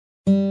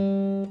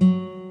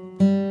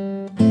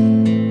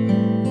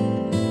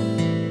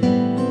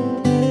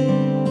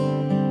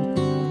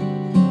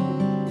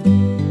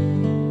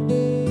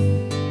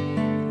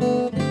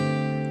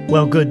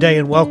Well, good day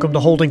and welcome to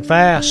Holding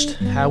Fast.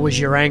 How is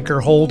your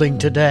anchor holding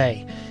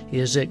today?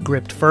 Is it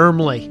gripped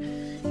firmly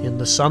in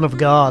the Son of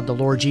God, the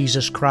Lord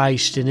Jesus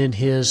Christ, and in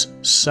His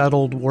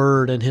settled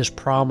word and His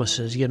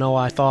promises? You know,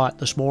 I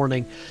thought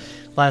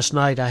last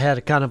night I had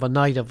a kind of a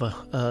night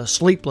of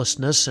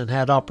sleeplessness and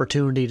had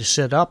opportunity to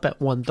sit up at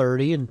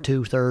 1:30 and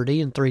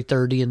 2:30 and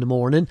 3:30 in the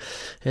morning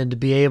and to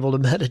be able to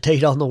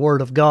meditate on the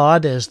Word of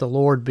God as the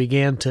Lord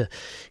began to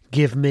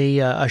give me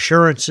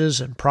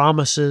assurances and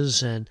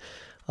promises and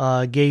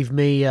gave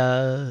me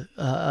a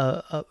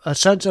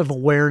sense of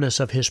awareness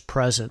of His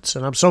presence.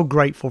 And I'm so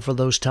grateful for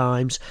those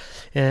times.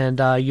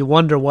 And you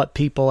wonder what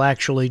people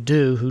actually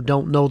do who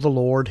don't know the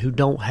Lord, who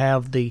don't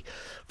have the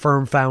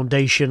firm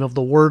foundation of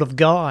the Word of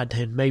God.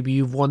 And maybe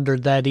you've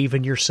wondered that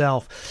even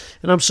yourself.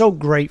 And I'm so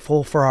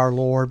grateful for our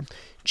Lord.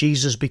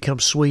 Jesus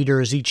becomes sweeter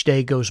as each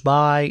day goes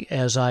by,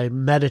 as I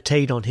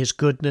meditate on His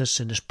goodness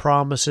and His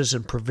promises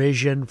and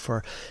provision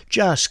for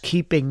just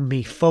keeping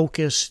me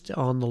focused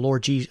on the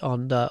Lord Jesus,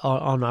 on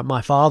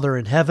my Father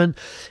in heaven,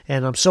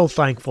 and I'm so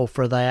thankful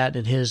for that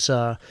and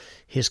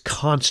His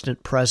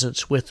constant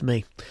presence with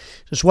me.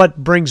 It's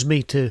what brings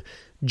me to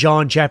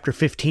John chapter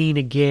 15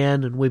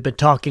 again, and we've been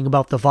talking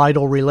about the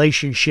vital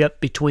relationship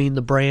between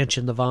the branch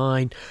and the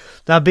vine.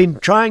 Now, I've been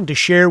trying to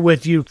share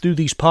with you through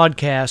these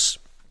podcasts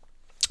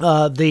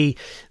the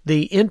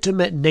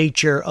intimate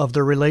nature of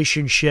the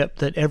relationship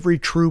that every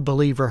true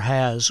believer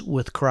has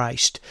with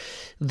Christ.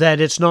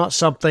 That it's not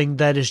something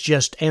that is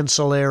just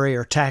ancillary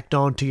or tacked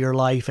onto your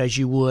life as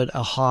you would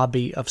a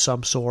hobby of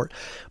some sort,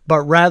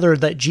 but rather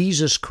that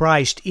Jesus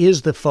Christ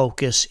is the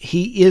focus.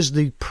 He is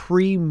the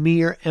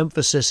premier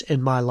emphasis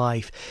in my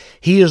life.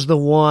 He is the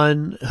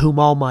one whom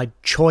all my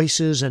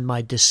choices and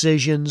my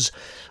decisions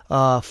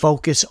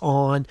focus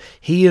on.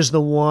 He is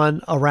the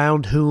one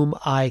around whom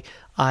I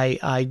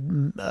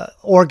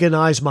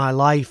organize my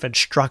life and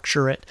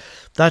structure it.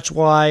 That's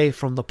why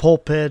from the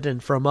pulpit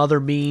and from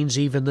other means,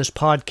 even this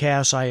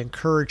podcast, I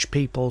encourage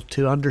people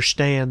to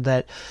understand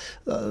that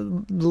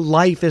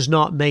life is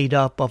not made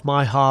up of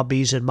my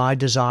hobbies and my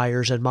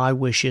desires and my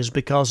wishes,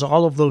 because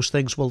all of those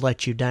things will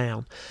let you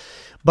down.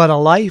 But a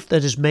life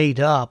that is made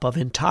up of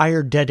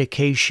entire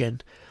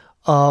dedication,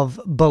 of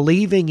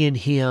believing in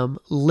Him,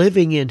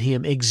 living in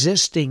Him,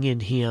 existing in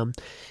Him,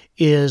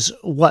 is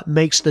what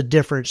makes the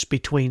difference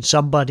between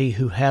somebody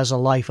who has a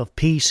life of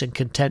peace and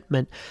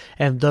contentment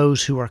and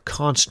those who are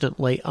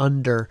constantly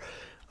under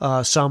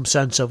some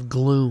sense of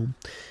gloom.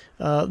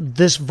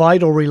 This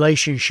vital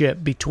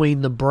relationship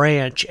between the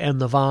branch and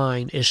the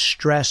vine is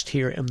stressed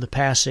here in the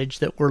passage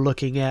that we're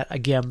looking at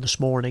again this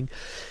morning.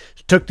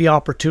 Took the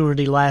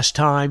opportunity last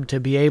time to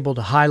be able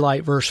to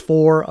highlight verse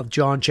 4 of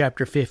John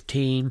chapter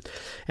 15,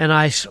 and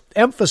I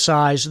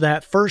emphasize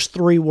that first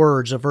three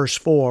words of verse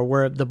 4,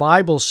 where the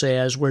Bible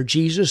says, where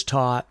Jesus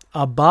taught,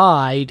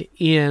 "Abide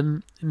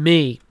in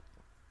me."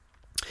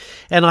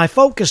 And I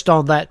focused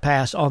on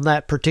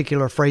that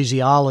particular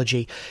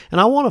phraseology, and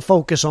I want to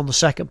focus on the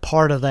second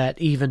part of that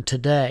even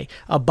today.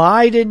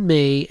 Abide in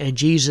me, and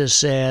Jesus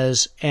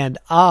says, and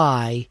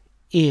I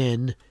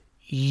in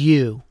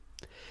you.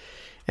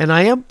 And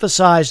I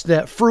emphasize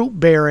that fruit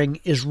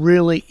bearing is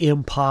really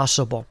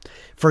impossible.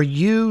 For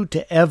you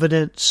to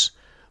evidence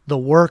the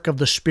work of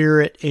the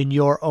Spirit in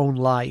your own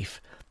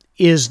life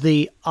is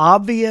the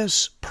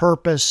obvious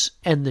purpose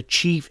and the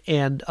chief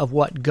end of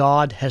what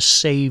God has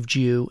saved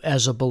you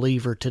as a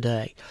believer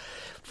today.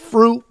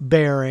 Fruit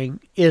bearing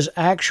is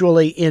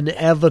actually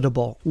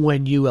inevitable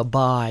when you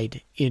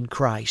abide in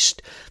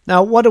Christ.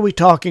 Now, what are we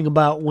talking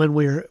about when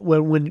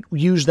we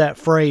use that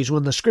phrase,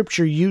 when the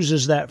Scripture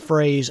uses that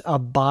phrase,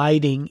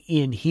 abiding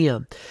in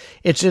Him?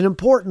 It's an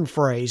important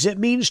phrase. It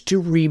means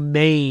to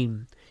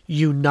remain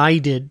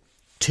united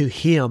to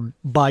Him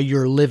by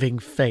your living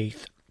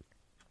faith.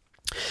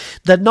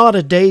 That not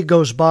a day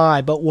goes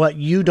by but what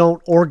you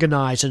don't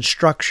organize and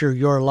structure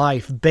your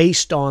life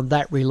based on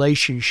that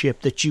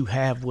relationship that you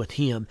have with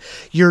Him.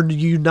 You're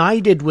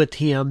united with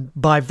Him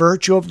by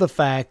virtue of the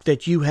fact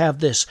that you have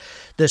this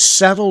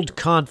settled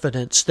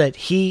confidence that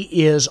He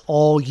is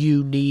all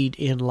you need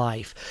in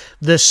life.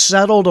 This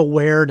settled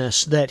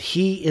awareness that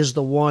He is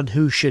the one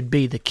who should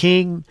be the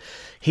King.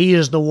 He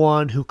is the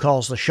one who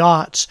calls the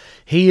shots.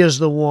 He is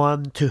the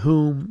one to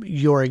whom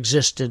your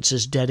existence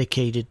is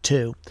dedicated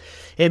to.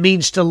 It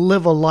means to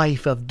live a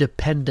life of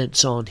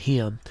dependence on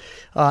Him.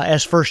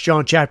 As 1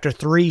 John chapter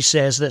 3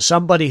 says, that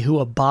somebody who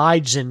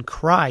abides in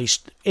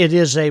Christ, it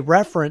is a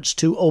reference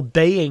to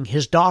obeying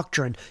His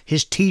doctrine,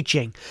 His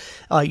teaching.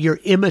 You're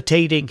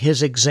imitating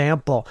His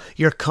example.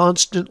 You're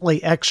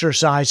constantly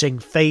exercising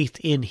faith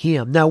in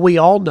Him. Now, we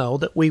all know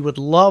that we would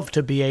love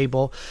to be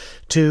able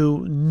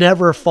to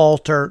never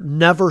falter,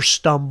 never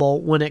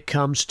stumble when it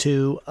comes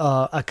to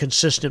a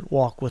consistent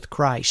walk with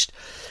Christ.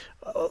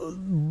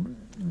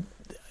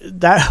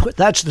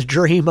 that's the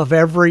dream of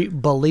every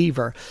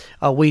believer.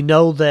 We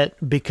know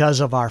that because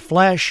of our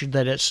flesh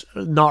that it's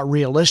not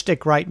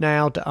realistic right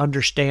now to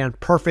understand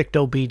perfect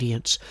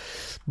obedience,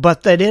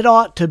 but that it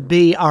ought to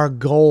be our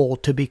goal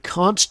to be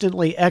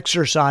constantly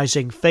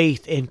exercising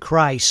faith in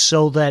Christ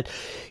so that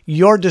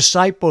your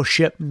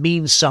discipleship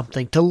means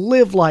something, to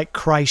live like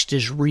Christ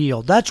is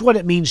real. That's what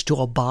it means to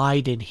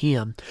abide in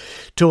Him,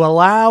 to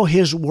allow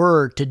His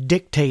Word to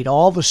dictate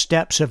all the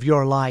steps of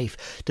your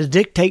life, to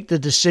dictate the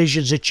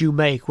decisions that you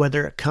make,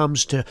 whether it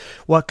comes to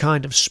what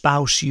kind of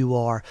spouse you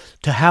are,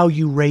 to how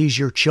you raise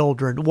your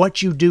children,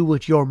 what you do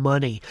with your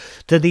money,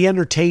 to the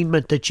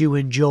entertainment that you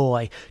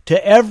enjoy,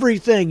 to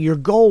everything, your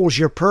goals,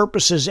 your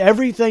purposes,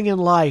 everything in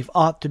life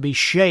ought to be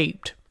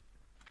shaped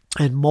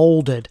and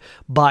molded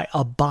by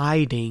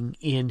abiding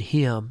in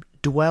Him,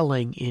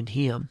 dwelling in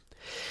Him.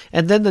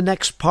 And then the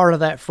next part of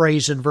that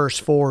phrase in verse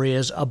 4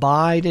 is,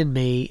 abide in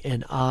me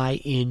and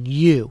I in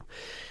you.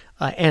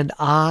 And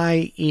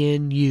I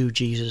in you,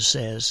 Jesus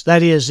says.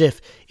 That is,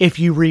 if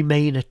you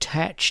remain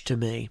attached to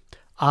me,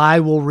 I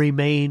will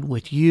remain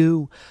with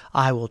you.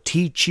 I will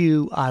teach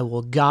you. I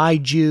will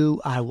guide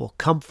you. I will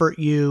comfort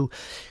you.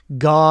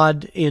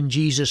 God in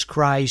Jesus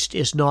Christ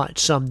is not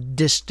some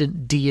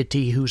distant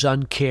deity who's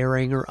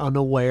uncaring or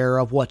unaware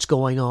of what's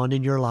going on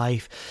in your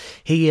life.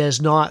 He is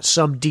not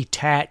some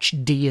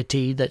detached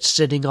deity that's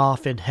sitting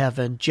off in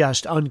heaven,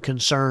 just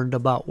unconcerned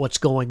about what's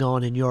going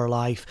on in your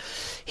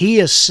life. He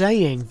is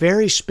saying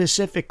very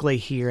specifically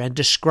here and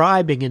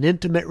describing an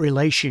intimate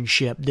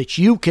relationship that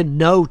you can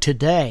know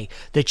today,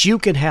 that you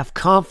can have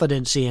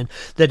confidence in,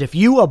 that if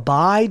you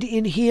abide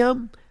in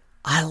Him,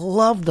 I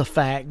love the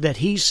fact that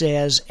He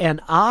says, and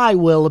I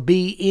will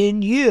be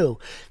in you.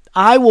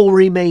 I will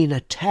remain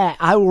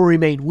attached. I will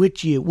remain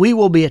with you. We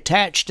will be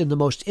attached in the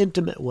most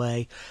intimate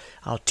way.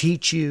 I'll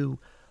teach you.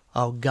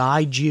 I'll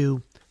guide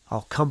you.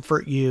 I'll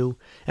comfort you.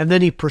 And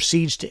then He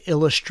proceeds to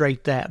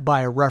illustrate that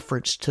by a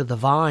reference to the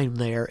vine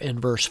there in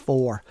verse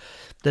 4.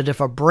 That if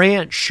a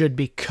branch should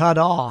be cut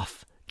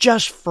off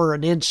just for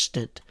an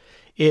instant,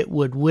 it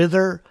would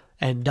wither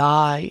and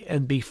die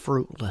and be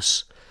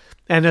fruitless.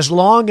 And as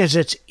long as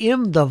it's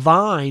in the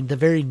vine, the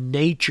very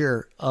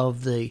nature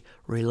of the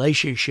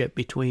relationship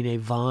between a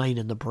vine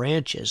and the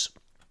branches,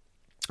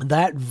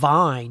 that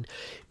vine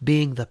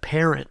being the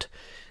parent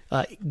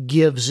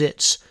gives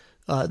its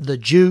the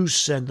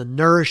juice and the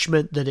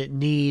nourishment that it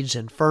needs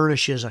and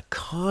furnishes a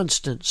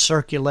constant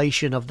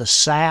circulation of the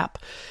sap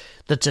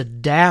that's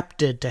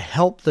adapted to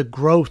help the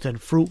growth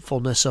and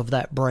fruitfulness of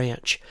that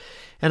branch.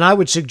 And I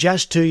would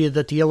suggest to you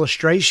that the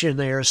illustration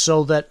there is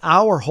so that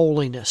our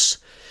holiness,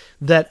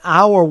 that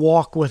our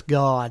walk with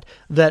God,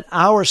 that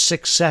our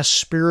success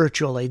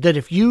spiritually, that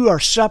if you are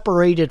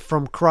separated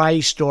from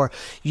Christ or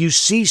you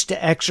cease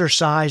to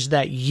exercise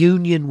that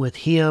union with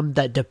Him,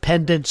 that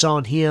dependence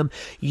on Him,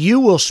 you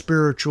will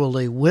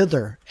spiritually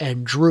wither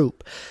and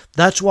droop.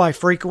 That's why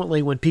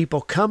frequently when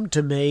people come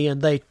to me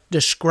and they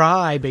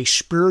describe a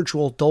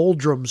spiritual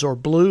doldrums or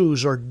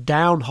blues or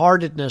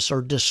downheartedness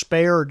or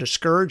despair or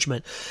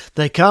discouragement,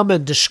 they come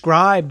and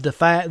describe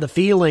the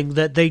feeling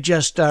that they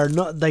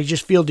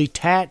just feel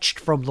detached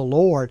from the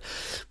Lord.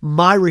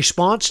 My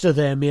response to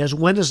them is,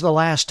 when is the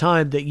last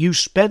time that you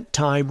spent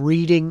time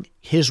reading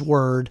His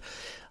Word,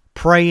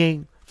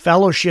 praying,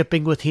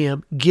 fellowshipping with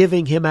Him,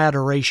 giving Him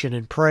adoration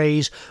and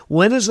praise?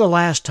 When is the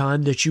last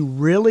time that you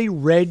really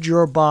read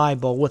your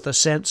Bible with a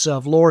sense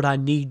of, Lord, I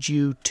need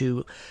you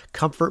to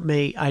comfort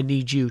me, I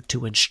need you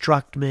to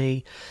instruct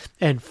me?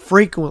 And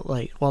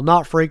frequently, well,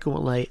 not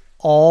frequently,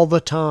 all the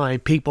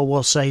time, people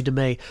will say to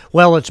me,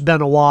 well, it's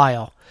been a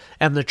while.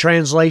 And the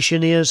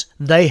translation is,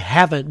 they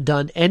haven't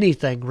done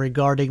anything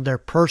regarding their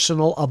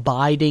personal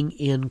abiding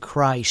in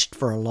Christ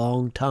for a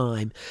long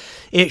time.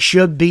 It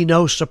should be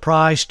no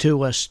surprise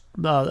to us,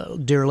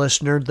 dear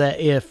listener, that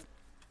if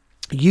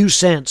you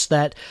sense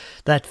that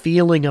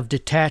feeling of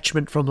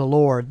detachment from the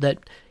Lord, that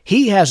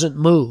He hasn't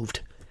moved.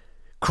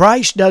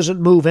 Christ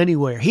doesn't move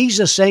anywhere. He's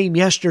the same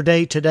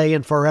yesterday, today,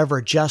 and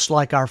forever, just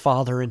like our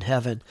Father in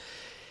heaven.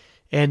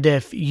 And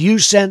if you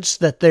sense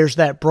that there's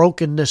that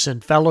brokenness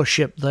and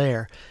fellowship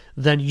there,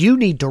 then you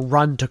need to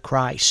run to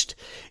Christ.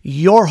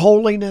 Your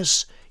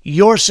holiness,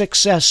 your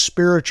success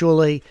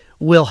spiritually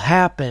will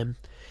happen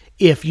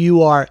if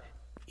you are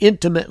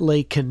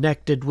intimately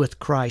connected with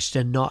Christ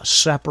and not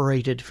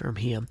separated from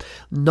Him,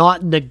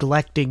 not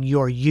neglecting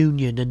your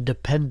union and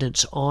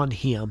dependence on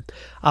Him.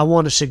 I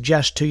want to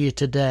suggest to you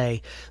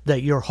today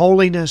that your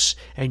holiness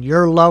and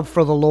your love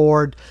for the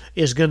Lord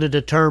is going to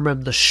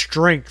determine the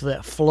strength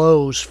that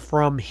flows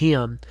from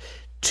Him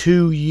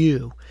to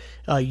you.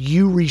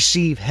 You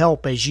receive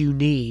help as you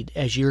need,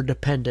 as you're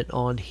dependent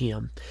on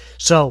Him.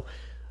 So,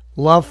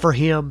 love for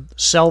Him,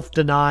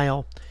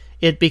 self-denial,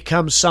 it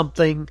becomes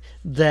something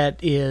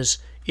that is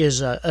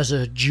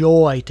a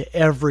joy to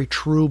every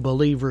true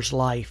believer's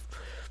life.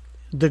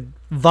 The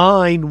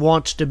vine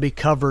wants to be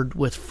covered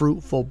with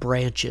fruitful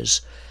branches,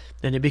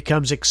 and it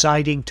becomes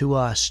exciting to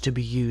us to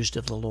be used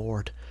of the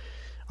Lord.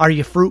 Are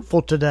you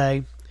fruitful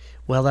today?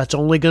 Well, that's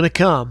only going to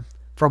come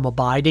from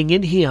abiding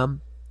in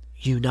Him,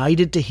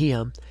 united to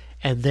Him,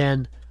 and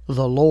then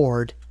the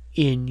Lord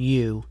in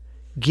you,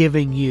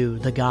 giving you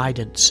the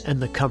guidance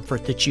and the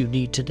comfort that you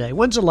need today.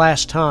 When's the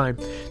last time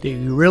that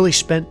you really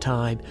spent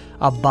time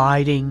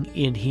abiding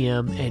in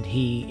Him and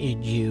He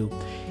in you,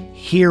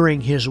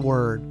 hearing His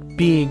Word,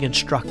 being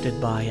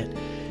instructed by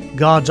it?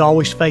 God's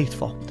always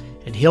faithful,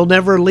 and He'll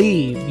never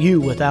leave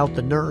you without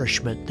the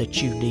nourishment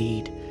that you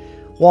need.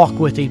 Walk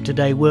with Him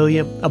today, will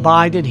you?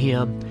 Abide in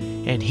Him,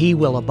 and He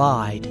will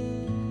abide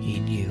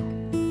in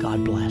you.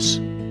 God bless.